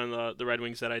of the Red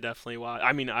Wings that I definitely watch.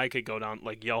 I mean, I could go down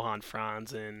like Johan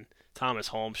Franz and Thomas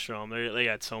Holmstrom. They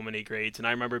had so many greats, and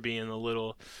I remember being a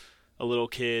little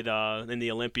kid in the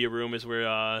Olympia room is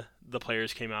where the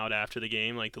players came out after the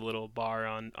game, like the little bar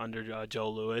under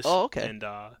Joe Louis. Oh, okay. And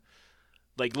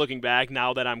like looking back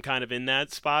now that I'm kind of in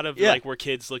that spot of like where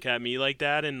kids look at me like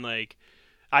that, and like.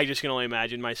 I just can only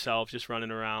imagine myself just running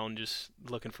around, just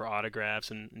looking for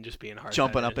autographs and just being hard.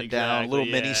 Jumping up and down, little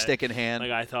mini stick in hand.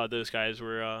 Like I thought those guys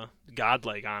were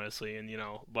godlike, honestly, and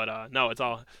but no, it's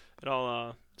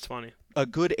funny. A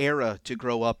good era to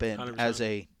grow up in 100%. As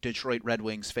a Detroit Red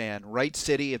Wings fan. Right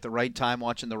city at the right time,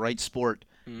 watching the right sport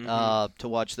to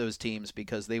watch those teams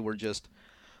because they were just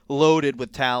loaded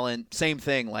with talent. Same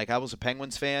thing, like I was a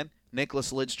Penguins fan.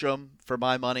 Nicholas Lidstrom, for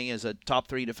my money, is a top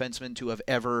 3 defenseman to have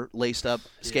ever laced up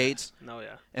skates.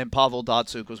 And Pavel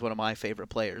Datsuk was one of my favorite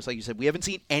players. Like you said, we haven't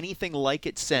seen anything like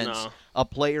it since. No. A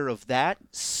player of that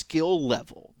skill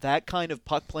level, that kind of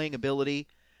puck-playing ability,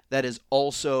 that is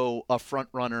also a front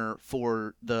runner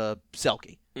for the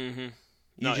Selke. Mm-hmm.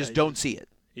 You just don't see it.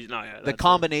 He's not. The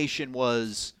combination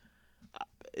was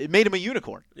it made him a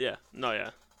unicorn. Yeah. No.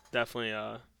 Yeah. Definitely.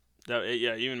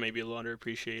 Even maybe a little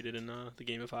underappreciated in the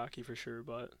game of hockey for sure,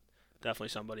 but definitely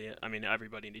somebody. I mean,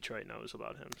 everybody in Detroit knows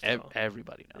about him. So.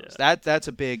 Everybody knows that's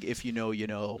a big if you know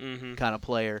kind of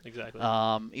player. Exactly.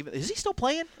 Is he still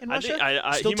playing in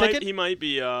Russia? He might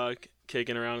be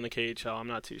kicking around in the KHL. I'm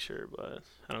not too sure, but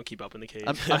I don't keep up in the cage.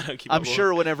 I'm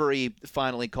sure whenever he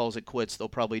finally calls it quits, they'll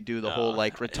probably do the whole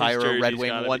retire a Red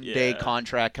Wing one-day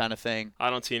contract kind of thing.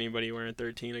 I don't see anybody wearing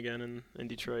 13 again in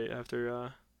Detroit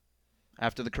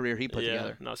after the career he put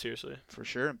together. No, seriously. For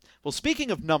sure. Well,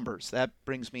 speaking of numbers, that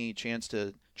brings me a chance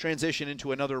to transition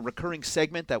into another recurring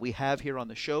segment that we have here on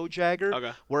the show,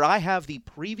 Jagger, where I have the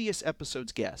previous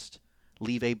episode's guest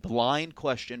leave a blind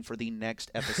question for the next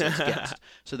episode's guest.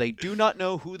 So they do not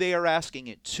know who they are asking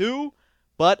it to,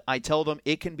 but I tell them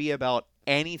it can be about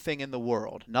anything in the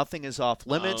world. Nothing is off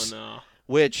limits. Oh, no.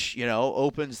 Which,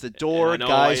 opens the door.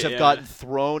 Guys have gotten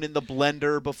thrown in the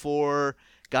blender before.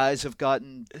 Guys have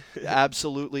gotten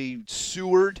absolutely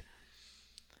sewered.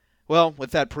 Well,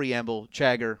 with that preamble,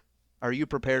 Jagger, are you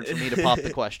prepared for me to pop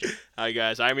the question? Hi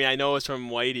guys. I mean, I know it's from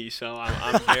Whitey, so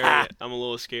I'm a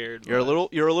little scared. You're a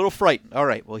little frightened. All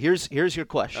right. Well, here's your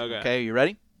question. Okay, you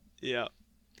ready? Yeah.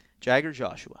 Jagger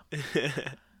Joshua.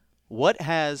 What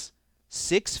has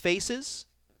 6 faces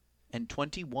and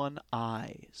 21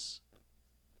 eyes?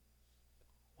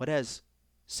 What has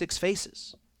 6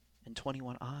 faces and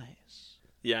 21 eyes?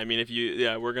 Yeah, I mean,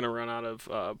 we're gonna run out of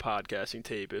podcasting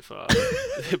tape if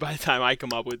by the time I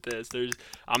come up with this.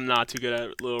 I'm not too good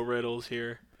at little riddles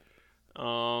here.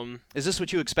 Is this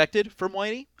what you expected from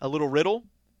Whitey? A little riddle?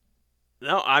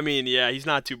 No, I mean, he's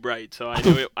not too bright, so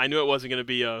I knew it wasn't gonna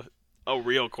be a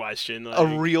real question. Like, a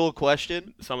real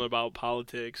question? Something about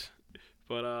politics,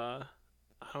 but I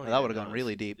don't know. That would have gone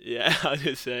really deep. Yeah, I was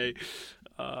gonna say.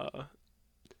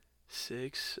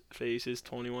 6 faces,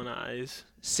 21 eyes.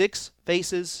 6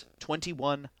 faces,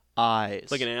 21 eyes.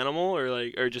 Like an animal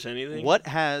or just anything? What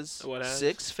has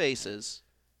 6 faces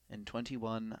and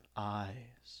 21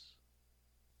 eyes?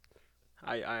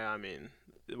 I mean,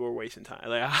 we're wasting time.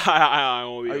 Like I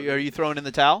won't be. Are you throwing in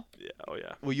the towel? Yeah. Oh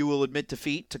yeah. Well, you will admit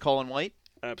defeat to Colin White?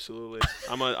 Absolutely.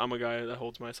 I'm a guy that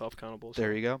holds myself accountable. So.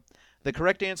 There you go. The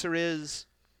correct answer is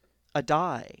a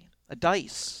die, a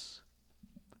dice.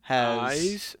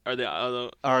 Eyes are the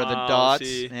dots?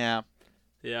 See. Yeah.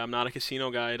 Yeah, I'm not a casino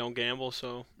guy. I don't gamble,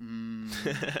 so.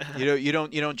 You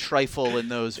don't trifle in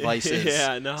those vices.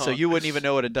 Yeah, no. So you wouldn't even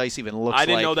know what a dice even looks like. I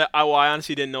didn't know that. I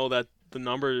honestly didn't know that the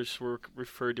numbers were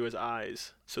referred to as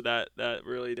eyes. So that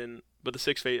really didn't. But the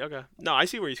 6 face. Okay. No, I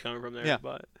see where he's coming from there. Yeah.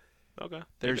 But Okay.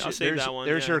 I'll save that one.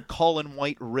 There's your Colin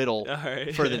White riddle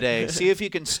for the day. See if you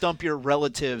can stump your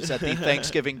relatives at the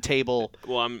Thanksgiving table.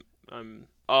 Well, I'm.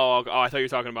 Oh, I thought you were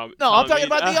talking about. No, I'm talking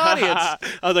about the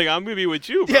audience. I was like, I'm gonna be with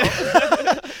you, bro.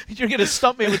 Yeah. You're gonna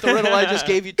stump me with the riddle I just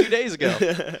gave you 2 days ago.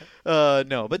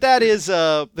 No, but that is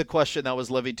the question that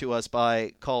was levied to us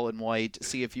by Colin White.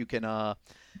 See if you can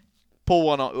pull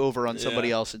one over on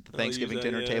somebody else at the Thanksgiving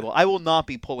dinner table. I will not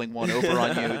be pulling one over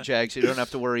on you, Jags. You don't have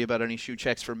to worry about any shoe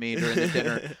checks from me during the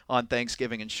dinner on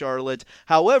Thanksgiving in Charlotte.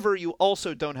 However, you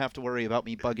also don't have to worry about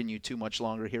me bugging you too much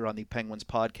longer here on the Penguins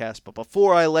podcast. But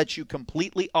before I let you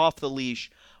completely off the leash,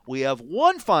 we have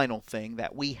one final thing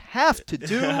that we have to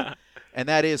do, and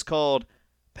that is called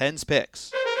Pens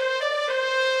Picks.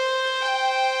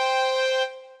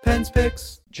 Pens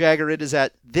Picks. Jagger, it is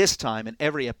at this time in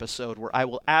every episode where I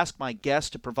will ask my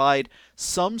guest to provide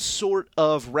some sort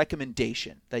of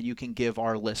recommendation that you can give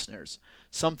our listeners.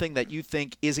 Something that you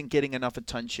think isn't getting enough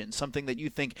attention. Something that you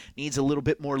think needs a little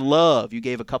bit more love. You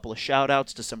gave a couple of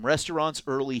shout-outs to some restaurants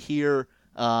early here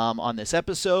on this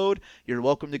episode. You're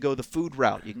welcome to go the food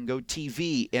route. You can go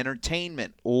TV,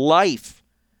 entertainment, life.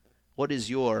 What is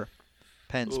your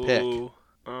Pens pick?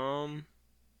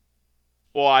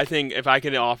 Well, I think if I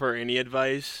could offer any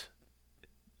advice,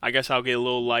 I guess I'll get a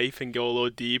little life and go a little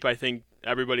deep. I think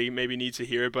everybody maybe needs to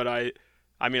hear it, but I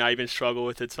even struggle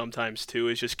with it sometimes too,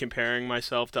 is just comparing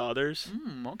myself to others.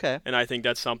 Okay. And I think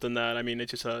that's something that,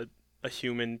 it's just a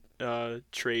human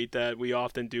trait that we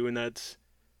often do, and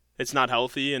it's not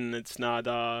healthy, and it's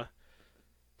not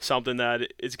something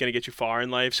that is going to get you far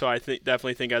in life. So I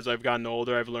definitely think as I've gotten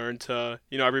older, I've learned to,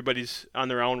 everybody's on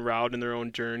their own route and their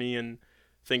own journey, and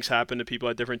things happen to people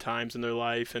at different times in their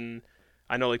life. And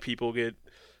I know people get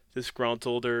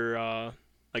disgruntled or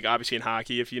obviously in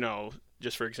hockey, if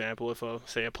just for example, if a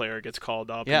player gets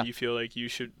called up and you feel like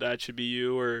that should be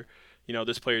you, or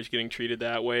this player's getting treated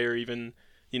that way, or even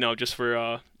just for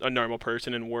a normal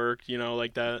person in work,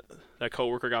 that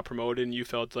coworker got promoted and you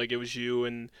felt like it was you,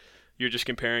 and you're just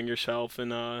comparing yourself,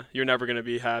 and you're never going to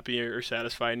be happy or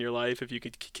satisfied in your life if you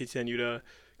could continue to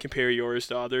compare yours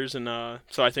to others. And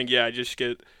so I think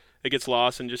it gets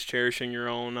lost in just cherishing your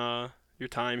own your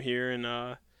time here,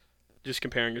 and just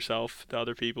comparing yourself to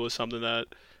other people is something that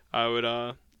I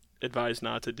would advise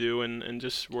not to do, and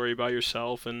just worry about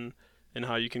yourself and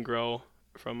how you can grow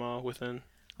from within.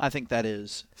 I think that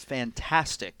is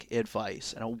fantastic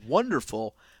advice and a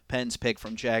wonderful Pens pick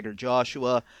from Jagger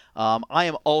Joshua. I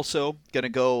am also going to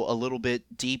go a little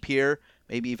bit deep here,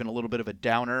 maybe even a little bit of a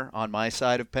downer on my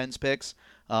side of Pens picks,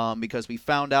 because we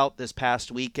found out this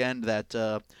past weekend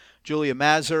that Julia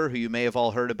Mazur, who you may have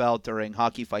all heard about during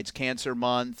Hockey Fights Cancer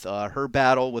Month, her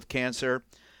battle with cancer.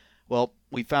 Well,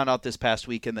 we found out this past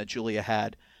weekend that Julia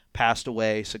had passed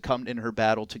away, succumbed in her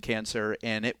battle to cancer,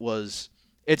 and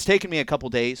it's taken me a couple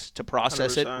days to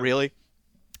process 100%. it, really.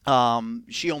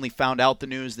 She only found out the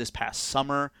news this past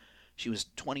summer. She was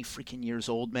 20 freaking years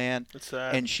old, man. That's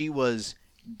sad. And she was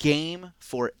game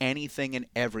for anything and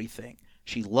everything.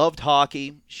 She loved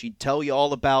hockey. She'd tell you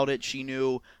all about it. She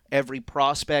knew every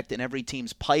prospect in every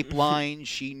team's pipeline.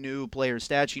 She knew player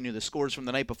stats. She knew the scores from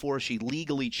the night before. She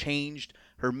legally changed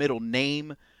her middle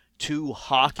name to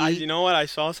hockey. You know what? I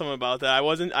saw something about that.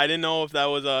 I didn't know if that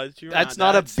was a. That's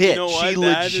not a bit. You know she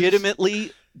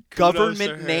legitimately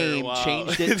government name wow.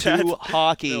 changed it to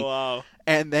hockey. Wow.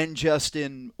 And then just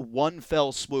in one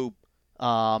fell swoop,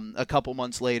 a couple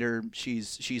months later,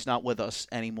 she's not with us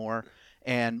anymore.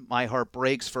 And my heart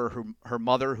breaks for her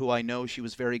mother, who I know she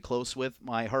was very close with.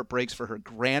 My heart breaks for her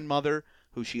grandmother,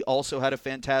 who she also had a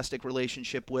fantastic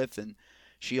relationship with. And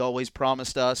she always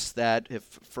promised us that if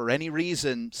for any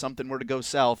reason something were to go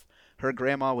south, her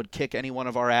grandma would kick any one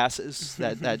of our asses,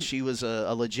 that she was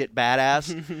a legit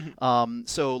badass.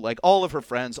 So all of her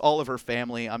friends, all of her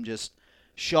family, I'm just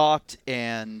shocked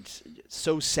and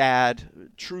so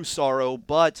sad, true sorrow.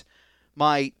 But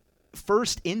my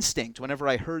first instinct whenever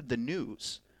I heard the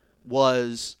news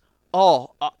was,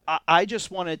 I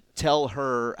just want to tell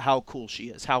her how cool she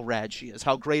is, how rad she is,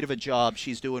 how great of a job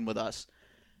she's doing with us.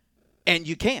 And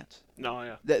you can't.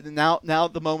 No, yeah. Now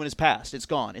the moment is past. It's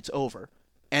gone. It's over.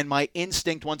 And my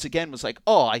instinct once again was like,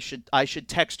 I should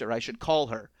text her. I should call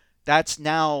her. That's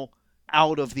now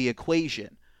out of the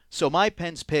equation. So my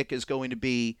Pens pick is going to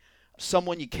be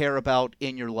someone you care about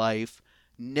in your life.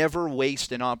 Never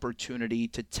waste an opportunity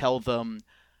to tell them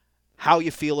how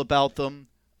you feel about them,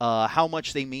 how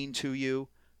much they mean to you.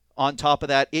 On top of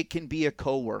that, it can be a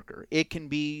coworker. It can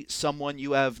be someone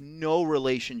you have no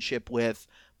relationship with,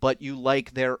 but you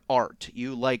like their art,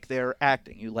 you like their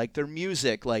acting, you like their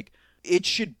music. It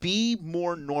should be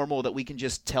more normal that we can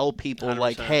just tell people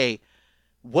 100%. hey,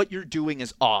 what you're doing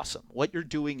is awesome. What you're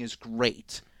doing is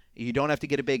great. You don't have to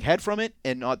get a big head from it,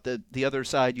 and not the other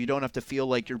side, you don't have to feel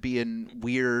like you're being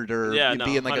weird or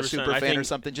being like a super fan or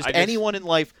something. Just anyone in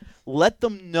life, let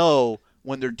them know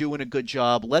when they're doing a good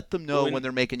job. Let them know when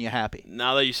they're making you happy.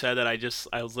 Now that you said that, I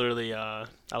was literally I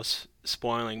was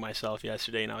spoiling myself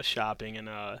yesterday, and I was shopping, and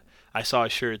I saw a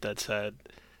shirt that said,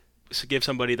 "Give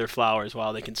somebody their flowers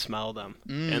while they can smell them,"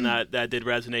 and that did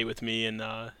resonate with me. And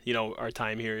our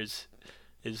time here is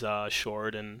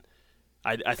short, and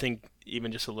I think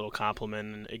even just a little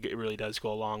compliment, it really does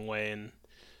go a long way.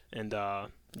 And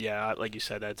like you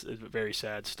said, that's a very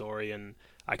sad story, and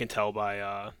I can tell by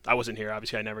I wasn't here,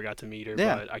 obviously I never got to meet her,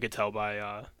 but I could tell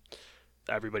by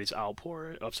everybody's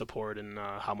outpour of support and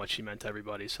how much she meant to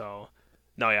everybody. So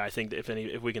I think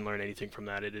if we can learn anything from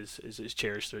that, it is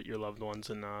cherish your loved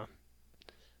ones and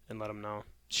let them know.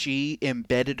 She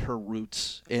embedded her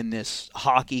roots in this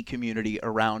hockey community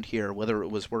around here, whether it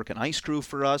was working ice crew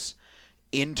for us,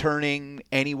 interning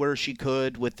anywhere she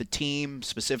could with the team,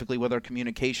 specifically with our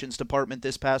communications department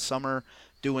this past summer,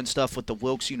 doing stuff with the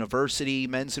Wilkes University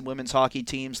men's and women's hockey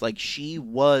teams. Like, she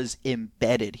was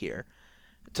embedded here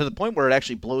to the point where it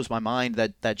actually blows my mind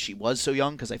that she was so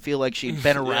young, because I feel like she'd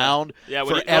been around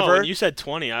forever. When you said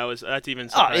 20, that's even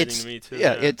surprising to me too.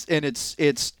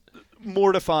 It's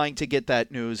mortifying to get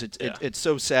that news. It's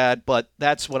so sad, but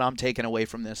that's what I'm taking away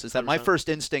from this, is that 100%. My first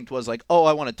instinct was like, oh,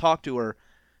 I want to talk to her,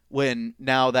 when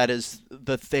now that is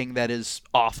the thing that is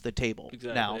off the table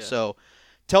now. Yeah. So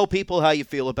tell people how you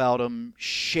feel about them.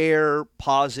 Share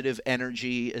positive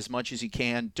energy as much as you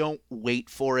can. Don't wait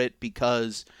for it,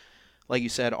 because, like you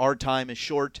said, our time is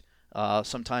short.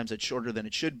 Sometimes it's shorter than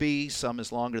it should be. Some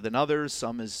is longer than others.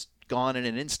 Some is gone in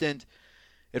an instant.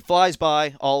 It flies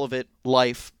by, all of it,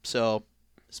 life. So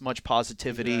as much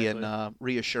positivity and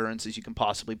reassurance as you can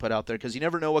possibly put out there, because you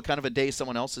never know what kind of a day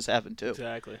someone else is having too.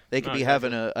 Exactly. They could be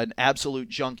having an absolute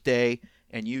junk day,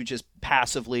 and you just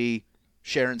passively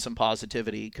sharing some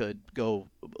positivity could go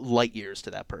light years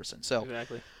to that person. So,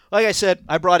 like I said,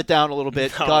 I brought it down a little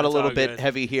bit, got a little bit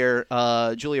heavy here.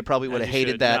 Julia probably would have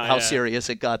hated that, how serious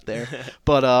it got there.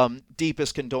 But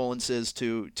deepest condolences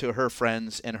to her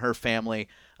friends and her family.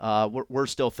 We're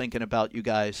still thinking about you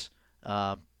guys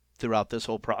throughout this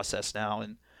whole process now,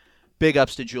 and big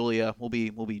ups to Julia. We'll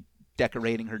be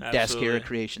decorating her desk here at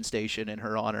Creation Station in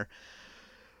her honor.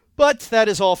 But that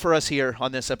is all for us here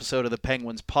on this episode of the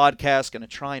Penguins podcast. Going to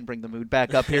try and bring the mood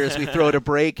back up here as we throw it a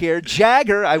break here.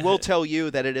 Jagger, I will tell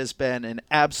you that it has been an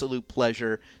absolute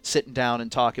pleasure sitting down and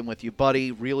talking with you,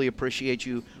 buddy. Really appreciate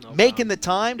you making the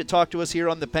time to talk to us here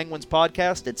on the Penguins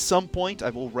podcast. At some point,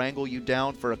 I will wrangle you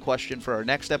down for a question for our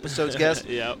next episode's guest.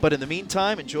 Yep. But in the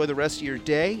meantime, enjoy the rest of your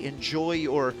day. Enjoy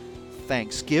your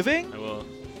Thanksgiving. I will.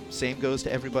 Same goes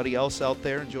to everybody else out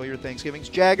there. Enjoy your Thanksgivings.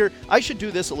 Jagger, I should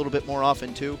do this a little bit more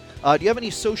often, too. Do you have any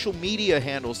social media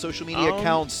handles, social media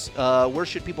accounts? Where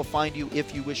should people find you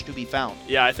if you wish to be found?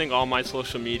 Yeah, I think all my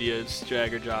social media is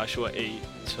Jagger Joshua 8.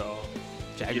 So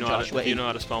Jagger Joshua 8. If you know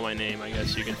how to spell my name, I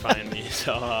guess you can find me.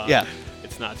 So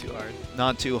it's not too hard.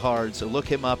 Not too hard. So look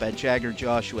him up at Jagger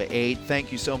Joshua 8.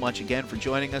 Thank you so much again for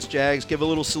joining us, Jags. Give a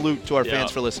little salute to our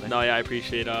fans for listening. I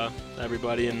appreciate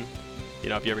everybody, and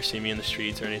if you ever see me in the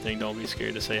streets or anything, don't be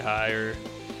scared to say hi or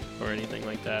anything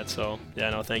like that. So,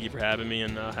 thank you for having me,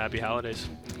 and happy holidays.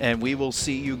 And we will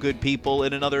see you good people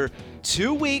in another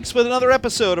 2 weeks with another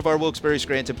episode of our Wilkes-Barre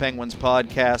Scranton Penguins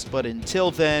podcast. But until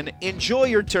then, enjoy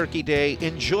your Turkey Day,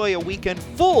 enjoy a weekend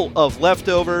full of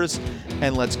leftovers,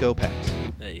 and let's go Pens.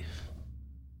 Hey.